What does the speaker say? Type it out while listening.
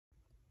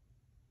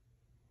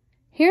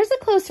Here's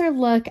a closer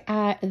look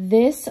at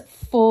this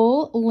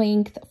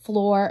full-length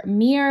floor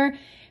mirror.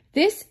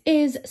 This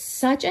is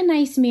such a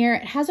nice mirror.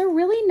 It has a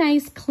really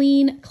nice,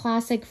 clean,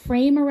 classic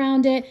frame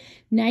around it,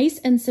 nice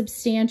and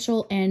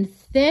substantial and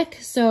thick,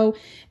 so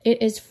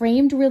it is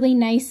framed really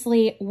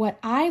nicely. What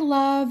I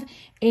love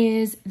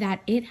is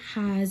that it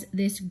has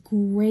this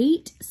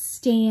great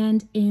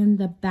stand in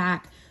the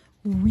back,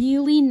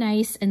 really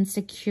nice and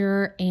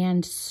secure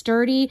and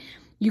sturdy.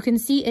 You can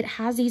see it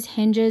has these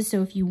hinges,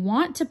 so if you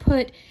want to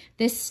put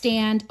this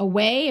stand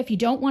away, if you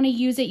don't want to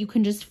use it, you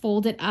can just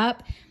fold it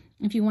up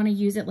if you want to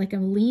use it like a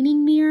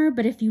leaning mirror.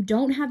 But if you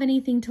don't have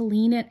anything to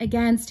lean it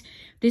against,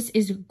 this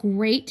is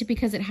great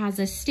because it has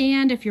a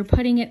stand. If you're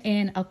putting it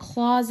in a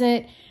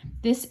closet,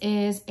 this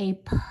is a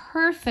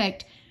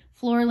perfect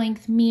floor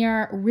length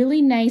mirror.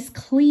 Really nice,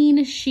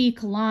 clean,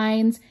 chic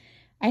lines.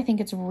 I think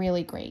it's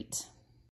really great.